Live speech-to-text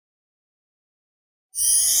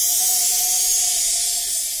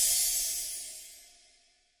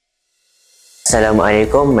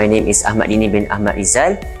Assalamualaikum, my name is Ahmad Dini bin Ahmad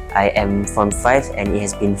Rizal. I am Form 5 and it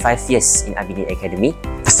has been 5 years in Abedeen Academy.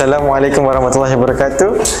 Assalamualaikum warahmatullahi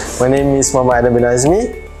wabarakatuh. My name is Muhammad Adam bin Azmi.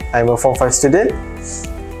 I'm a Form 5 student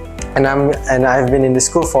and I've been in the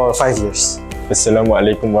school for 5 years.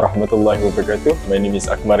 Assalamualaikum warahmatullahi wabarakatuh. My name is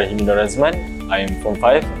Akmal Rahimino Razman. I am Form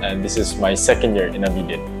 5 and this is my second year in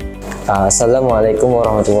Abedeen. Assalamualaikum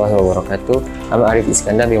warahmatullahi wabarakatuh. I'm Arif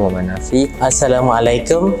Iskandar bin Muhammad Nafi.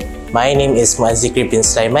 Assalamualaikum. My name is Muazzikri bin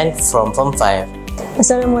Sulaiman from Form 5.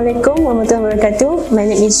 Assalamualaikum warahmatullahi wabarakatuh. My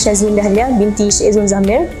name is Shazmin Dahlia binti Syed Zul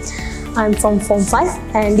Zamir. I'm from Form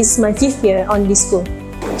 5 and this is my 5th year on this school.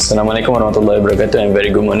 Assalamualaikum warahmatullahi wabarakatuh and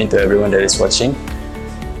very good morning to everyone that is watching.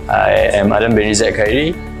 I am Adam bin Rizal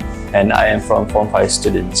Khairi and I am from Form 5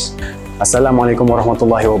 students. Assalamualaikum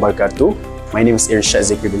warahmatullahi wabarakatuh. My name is Irshad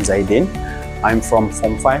Zikri bin Zaidin. I'm from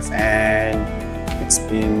Form 5 and it's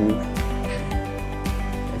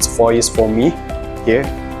 4 years for me here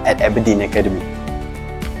at Abedeen Academy.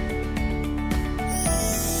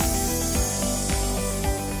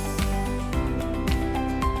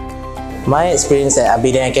 My experience at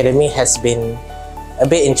Abedeen Academy has been a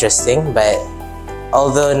bit interesting, but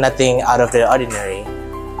although nothing out of the ordinary,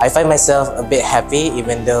 I find myself a bit happy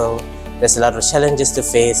even though there's a lot of challenges to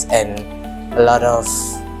face and a lot of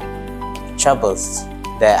troubles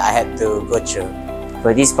that I had to go through.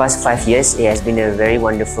 For these past 5 years, it has been a very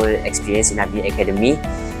wonderful experience in Abedeen Academy.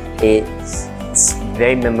 It's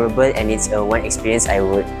very memorable and it's one experience I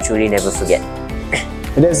would truly never forget.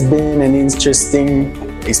 It has been an interesting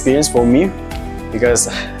experience for me because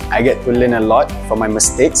I get to learn a lot from my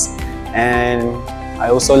mistakes, and I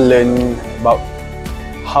also learn about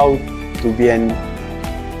how to be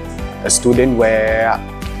a student where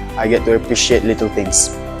I get to appreciate little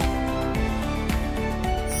things.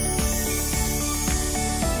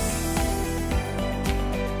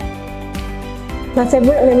 My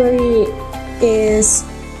favorite memory is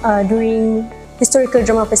during Historical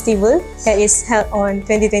Drama Festival that is held on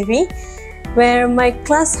 2023, where my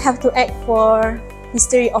class have to act for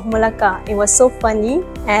History of Malacca. It was so funny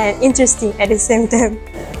and interesting at the same time.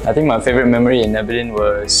 I think my favorite memory in Abedeen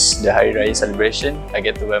was the Hari Raya celebration. I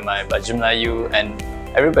get to wear my baju Melayu and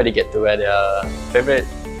everybody get to wear their favorite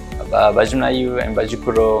baju Melayu and baju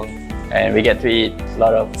kurung, and we get to eat a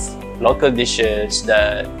lot of local dishes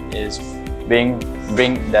that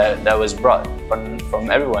was brought from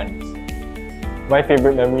everyone. My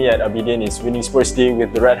favorite memory at Abedeen is winning Sports Day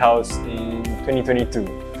with the Red House in 2022,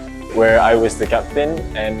 where I was the captain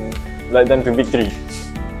and led them to victory.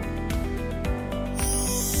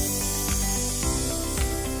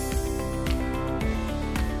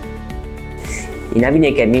 In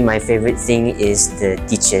Abedeen Academy, my favorite thing is the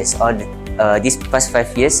teachers. These past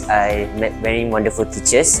 5 years, I met very wonderful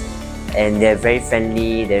teachers, and they're very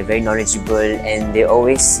friendly, they're very knowledgeable, and they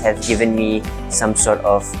always have given me some sort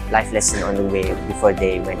of life lesson on the way before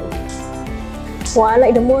they went away. What I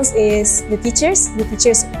like the most is the teachers. The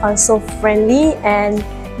teachers are so friendly and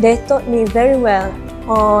they taught me very well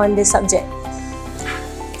on the subject.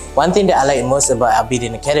 One thing that I like most about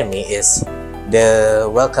Abedeen Academy is the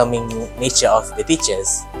welcoming nature of the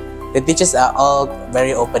teachers. The teachers are all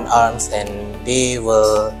very open arms and they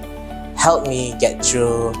will help me get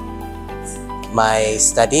through my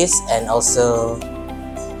studies and also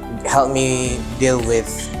help me deal with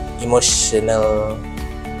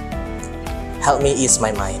help me ease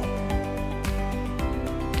my mind.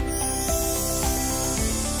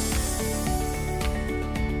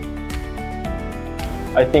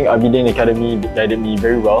 I think Abedeen Academy guided me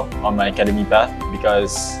very well on my academy path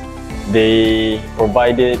because they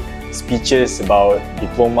provided speeches about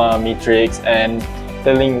diploma, matrix, and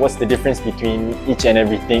telling what's the difference between each and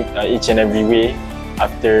every way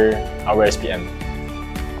after our SPM.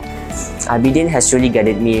 Abedeen has truly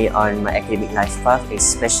guided me on my academic life path,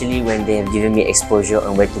 especially when they have given me exposure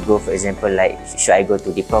on where to go. For example, like should I go to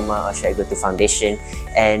diploma or should I go to foundation?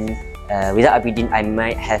 And without Abedeen, I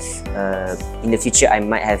might have, in the future, I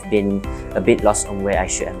might have been a bit lost on where I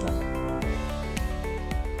should have gone.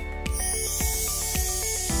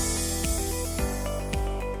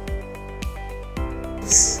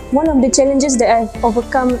 One of the challenges that I've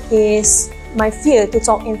overcome is my fear to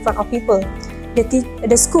talk in front of people.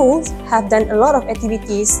 The schools have done a lot of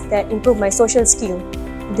activities that improve my social skill.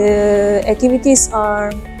 The activities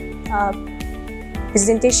are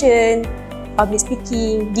presentation, public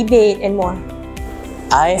speaking, debate, and more.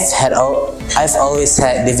 I've always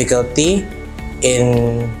had difficulty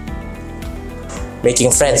in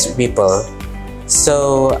making friends with people,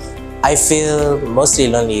 so I feel mostly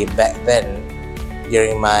lonely back then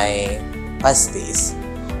during my past days.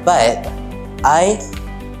 But I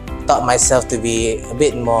taught myself to be a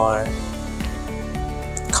bit more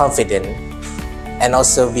confident and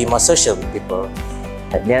also be more social with people.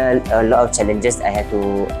 There are a lot of challenges I had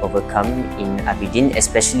to overcome in Abedeen,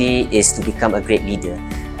 especially is to become a great leader.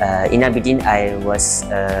 In Abedeen, I was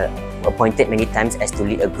appointed many times as to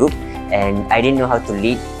lead a group, and I didn't know how to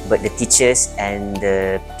lead, but the teachers and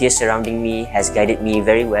the peers surrounding me has guided me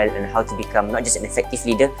very well on how to become not just an effective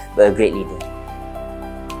leader, but a great leader.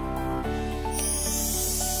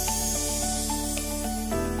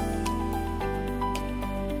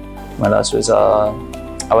 My last words are,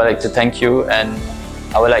 I would like to thank you, and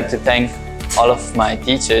I would like to thank all of my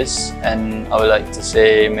teachers, and I would like to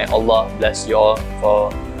say may Allah bless you all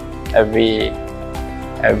for every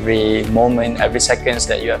moment, every seconds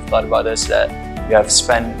that you have thought about us, that you have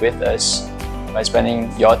spent with us, by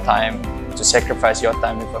spending your time, to sacrifice your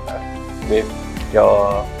time with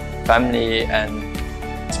your family. And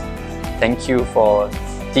thank you for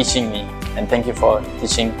teaching me, and thank you for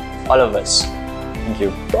teaching all of us. Thank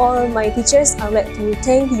you. To all my teachers, I would like to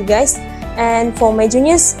thank you guys. And for my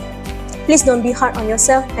juniors, please don't be hard on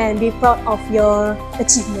yourself and be proud of your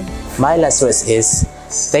achievement. My last words is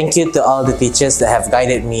thank you to all the teachers that have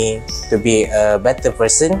guided me to be a better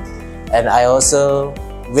person, and I also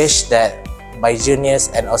wish that my juniors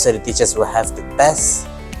and also the teachers will have the best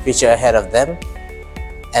future ahead of them.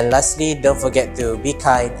 And lastly, don't forget to be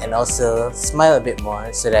kind and also smile a bit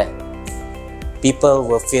more so that people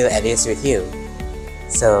will feel at ease with you.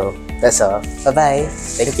 So that's all. Bye-bye.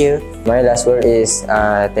 Thank you. My last word is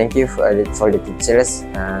thank you for the teachers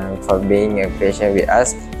for being patient with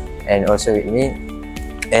us and also with me.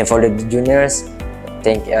 And for the juniors,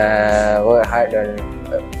 work hard,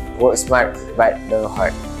 work smart, but don't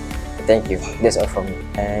hard. Thank you. That's all from me.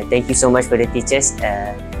 Thank you so much for the teachers.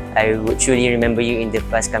 I would truly remember you in the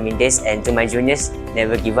past coming days. And to my juniors,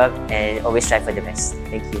 never give up and always strive for the best.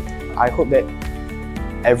 Thank you. I hope that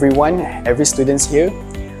every students here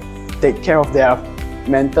take care of their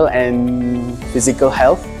mental and physical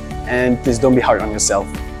health, and please don't be hard on yourself.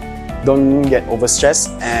 Don't get overstressed,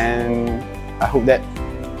 and I hope that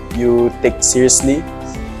you take seriously,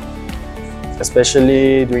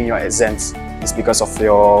 especially during your exams. It's because of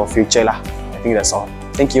your future lah. I think that's all.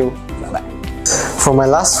 Thank you. Bye-bye. For my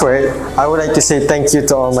last word, I would like to say thank you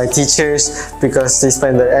to all my teachers because they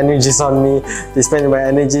spend their energies on me. They spend my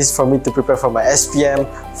energies for me to prepare for my SPM,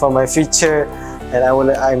 for my future, and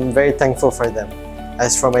I'm very thankful for them.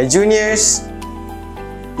 As for my juniors,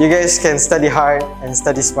 you guys can study hard and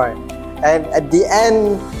study smart. And at the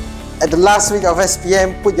end, at the last week of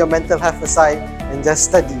SPM, put your mental health aside and just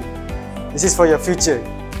study. This is for your future.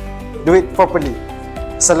 Do it properly.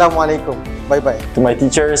 Assalamualaikum. Bye-bye. To my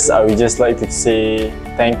teachers, I would just like to say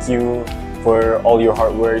thank you for all your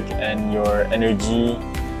hard work and your energy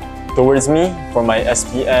towards me for my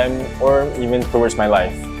SPM or even towards my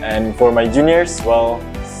life. And for my juniors, well,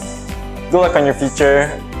 good luck on your future.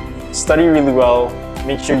 Study really well.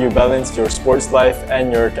 Make sure you balance your sports life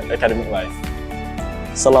and your academic life.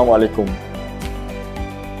 Assalamualaikum.